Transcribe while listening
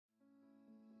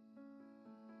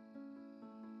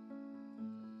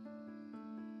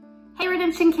Hey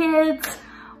Redemption kids,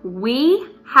 we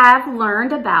have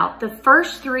learned about the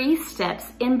first 3 steps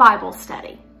in Bible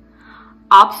study: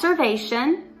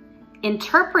 observation,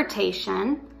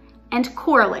 interpretation, and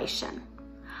correlation.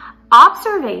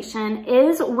 Observation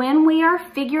is when we are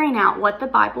figuring out what the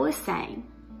Bible is saying.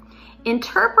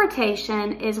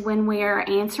 Interpretation is when we are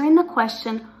answering the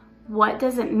question, what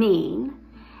does it mean?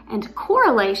 And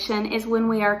correlation is when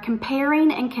we are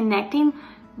comparing and connecting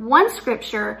one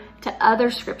scripture to other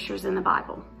scriptures in the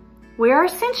Bible. We are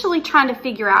essentially trying to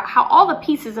figure out how all the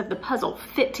pieces of the puzzle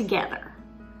fit together.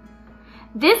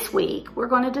 This week, we're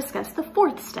going to discuss the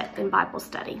 4th step in Bible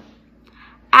study: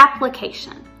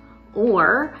 application,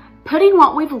 or putting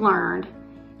what we've learned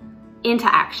into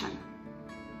action.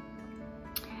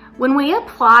 When we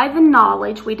apply the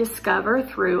knowledge we discover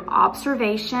through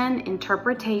observation,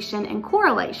 interpretation, and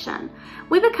correlation,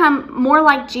 we become more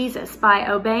like Jesus by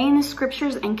obeying the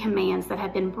scriptures and commands that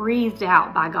have been breathed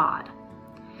out by God.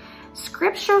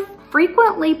 Scripture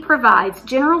frequently provides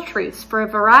general truths for a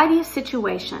variety of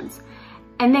situations,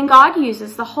 and then God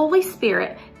uses the Holy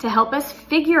Spirit to help us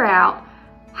figure out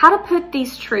how to put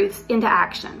these truths into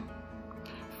action.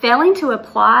 Failing to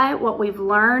apply what we've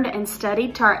learned and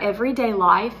studied to our everyday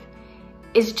life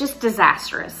is just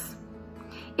disastrous.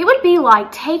 It would be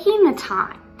like taking the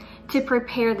time to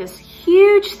prepare this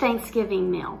huge Thanksgiving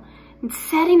meal and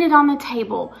setting it on the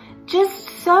table just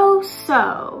so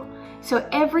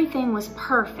everything was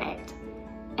perfect,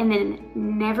 and then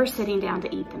never sitting down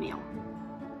to eat the meal.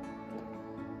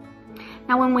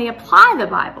 Now, when we apply the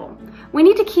Bible, we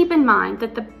need to keep in mind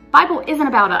that the Bible isn't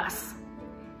about us.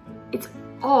 It's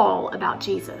all about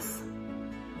Jesus.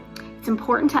 It's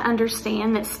important to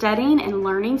understand that studying and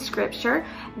learning Scripture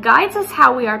guides us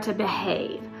how we are to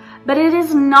behave, but it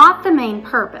is not the main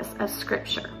purpose of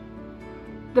Scripture.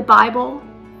 The Bible,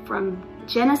 from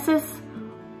Genesis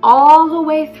all the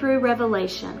way through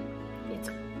Revelation, it's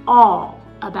all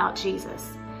about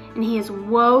Jesus, and He is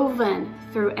woven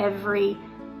through every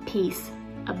piece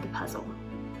of the puzzle.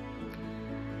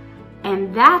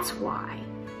 And that's why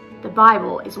the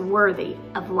Bible is worthy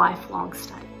of lifelong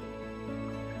study.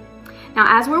 Now,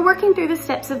 as we're working through the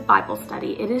steps of Bible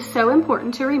study, it is so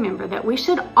important to remember that we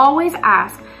should always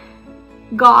ask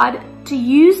God to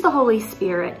use the Holy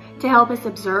Spirit to help us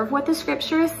observe what the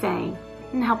Scripture is saying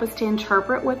and help us to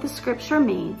interpret what the Scripture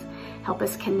means, help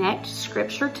us connect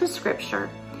Scripture to Scripture,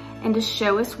 and to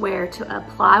show us where to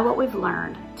apply what we've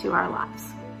learned to our lives.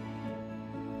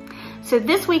 So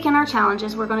this week in our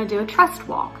challenges, we're going to do a trust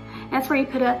walk. That's where you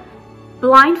put a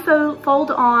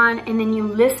blindfold on and then you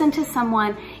listen to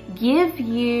someone give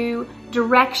you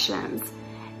directions,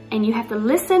 and you have to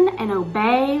listen and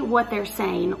obey what they're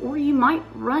saying, or you might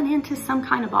run into some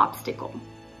kind of obstacle.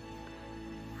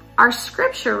 Our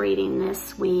scripture reading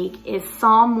this week is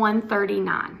Psalm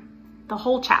 139, the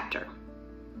whole chapter.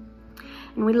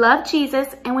 And we love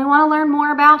Jesus and we want to learn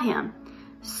more about Him.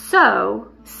 So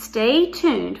stay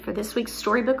tuned for this week's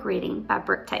storybook reading by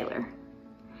Brooke Taylor.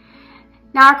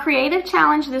 Now, our creative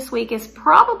challenge this week is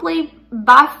probably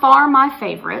by far my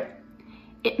favorite.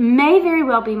 It may very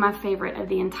well be my favorite of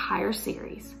the entire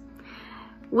series.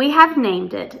 We have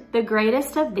named it, The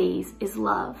Greatest of These is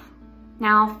Love.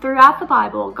 Now, throughout the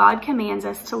Bible, God commands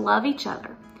us to love each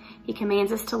other. He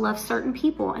commands us to love certain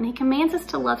people, and He commands us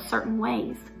to love certain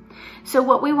ways. So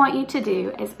what we want you to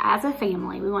do is, as a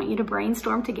family, we want you to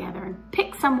brainstorm together and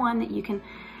pick someone that you can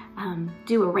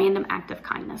do a random act of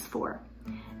kindness for.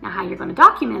 Now, how you're going to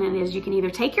document it is you can either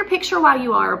take your picture while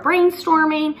you are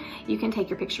brainstorming, you can take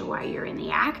your picture while you're in the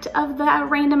act of the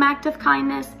random act of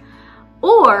kindness,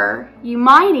 or you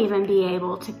might even be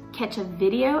able to catch a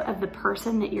video of the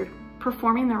person that you're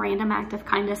performing the random act of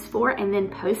kindness for and then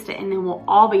post it, and then we'll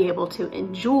all be able to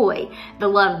enjoy the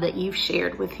love that you've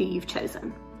shared with who you've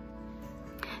chosen.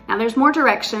 Now, there's more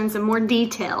directions and more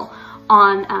detail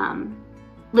on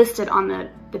listed on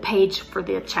the page for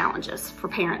the challenges for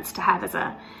parents to have as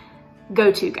a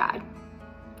go-to guide.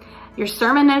 Your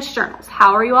sermon notes journals.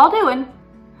 How are you all doing?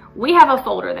 We have a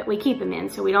folder that we keep them in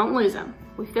so we don't lose them.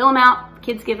 We fill them out,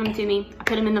 kids give them to me, I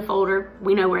put them in the folder,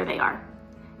 we know where they are.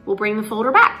 We'll bring the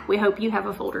folder back. We hope you have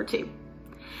a folder too.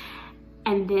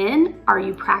 And then, are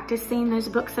you practicing those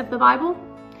books of the Bible?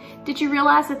 Did you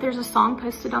realize that there's a song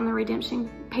posted on the Redemption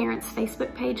Parents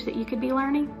Facebook page that you could be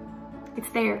learning? It's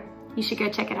there. You should go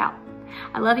check it out.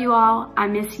 I love you all, I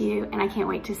miss you, and I can't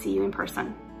wait to see you in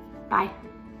person. Bye.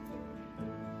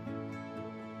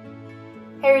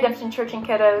 Hey Redemption Church and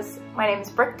kiddos, my name is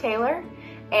Brooke Taylor,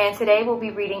 and today we'll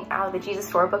be reading out of the Jesus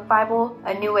Storybook Bible,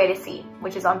 A New Way to See,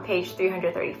 which is on page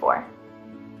 334.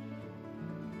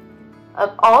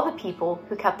 Of all the people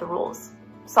who kept the rules,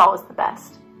 Saul was the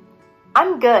best.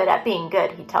 "I'm good at being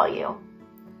good," he'd tell you.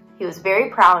 He was very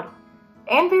proud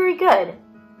and very good,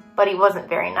 but he wasn't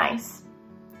very nice.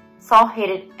 Saul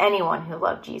hated anyone who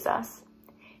loved Jesus.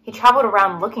 He traveled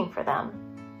around looking for them.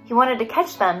 He wanted to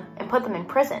catch them and put them in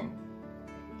prison.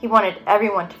 He wanted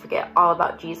everyone to forget all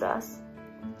about Jesus.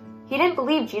 He didn't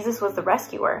believe Jesus was the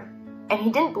rescuer, and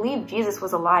he didn't believe Jesus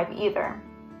was alive either.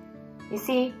 You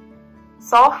see,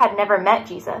 Saul had never met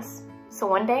Jesus, so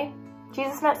one day,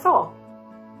 Jesus met Saul.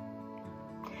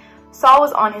 Saul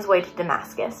was on his way to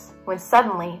Damascus when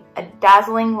suddenly a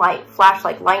dazzling light flashed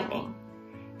like lightning.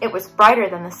 It was brighter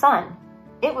than the sun.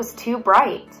 It was too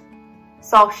bright.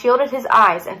 Saul shielded his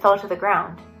eyes and fell to the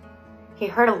ground. He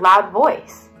heard a loud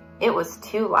voice. It was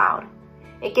too loud.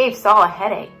 It gave Saul a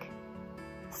headache.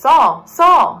 "Saul,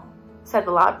 Saul," said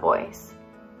the loud voice,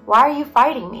 "why are you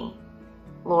fighting me?"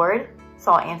 "Lord,"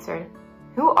 Saul answered,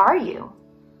 "who are you?"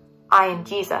 "I am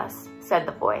Jesus," said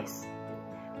the voice.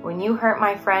 "When you hurt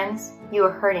my friends, you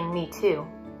are hurting me too."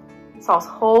 Saul's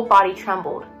whole body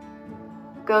trembled.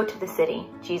 "Go to the city,"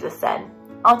 Jesus said.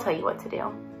 "I'll tell you what to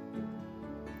do."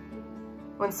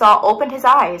 When Saul opened his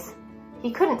eyes,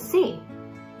 he couldn't see.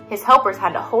 His helpers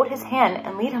had to hold his hand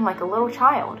and lead him like a little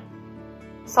child.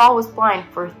 Saul was blind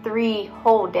for 3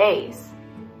 whole days,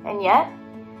 and yet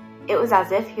it was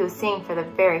as if he was seeing for the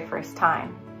very first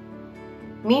time.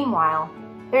 Meanwhile,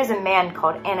 there's a man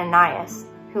called Ananias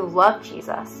who loved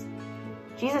Jesus.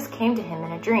 Jesus came to him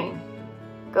in a dream.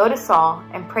 "Go to Saul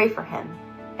and pray for him,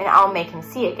 and I'll make him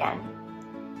see again."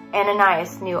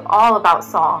 Ananias knew all about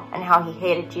Saul and how he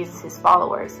hated Jesus'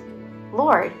 followers.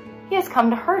 "Lord, he has come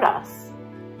to hurt us."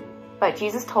 But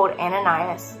Jesus told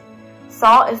Ananias,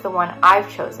 "Saul is the one I've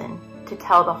chosen to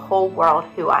tell the whole world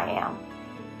who I am."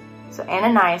 So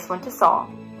Ananias went to Saul.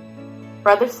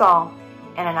 "Brother Saul,"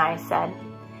 Ananias said,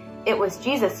 "it was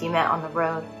Jesus you met on the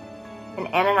road." And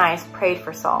Ananias prayed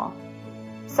for Saul.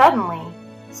 Suddenly,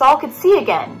 Saul could see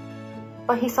again,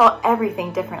 but he saw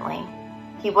everything differently.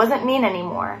 He wasn't mean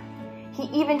anymore. He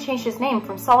even changed his name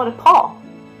from Saul to Paul,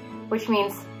 which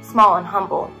means small and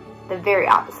humble, the very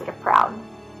opposite of proud.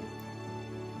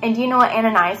 And do you know what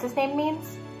Ananias' name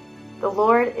means? The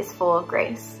Lord is full of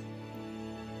grace.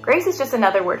 Grace is just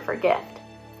another word for gift,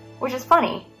 which is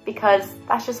funny because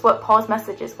that's just what Paul's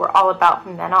messages were all about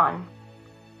from then on.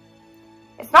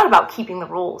 It's not about keeping the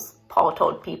rules, Paul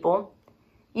told people.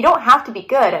 You don't have to be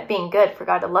good at being good for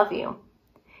God to love you.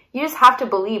 You just have to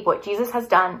believe what Jesus has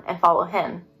done and follow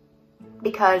him.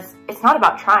 Because it's not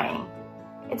about trying,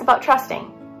 it's about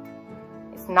trusting.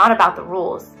 It's not about the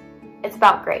rules, it's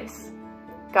about grace.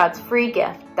 God's free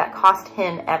gift that cost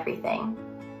him everything.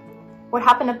 What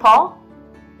happened to Paul?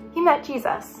 He met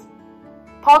Jesus.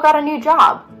 Paul got a new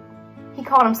job. He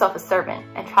called himself a servant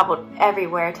and traveled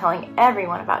everywhere telling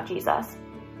everyone about Jesus.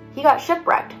 He got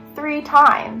shipwrecked 3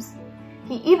 times.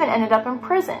 He even ended up in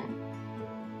prison.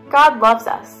 God loves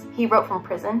us, he wrote from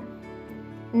prison.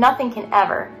 Nothing can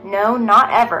ever, no, not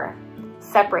ever,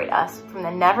 separate us from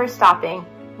the never stopping,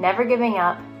 never giving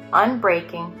up,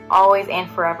 unbreaking, always and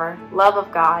forever love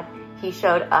of God he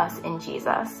showed us in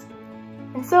Jesus.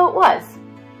 And so it was.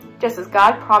 Just as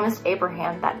God promised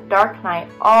Abraham that dark night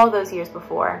all those years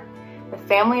before, the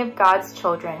family of God's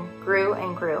children grew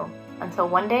and grew until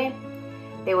one day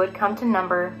they would come to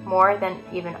number more than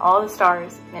even all the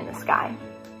stars in the sky.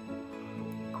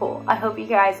 Cool. I hope you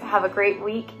guys have a great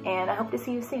week, and I hope to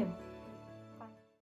see you soon.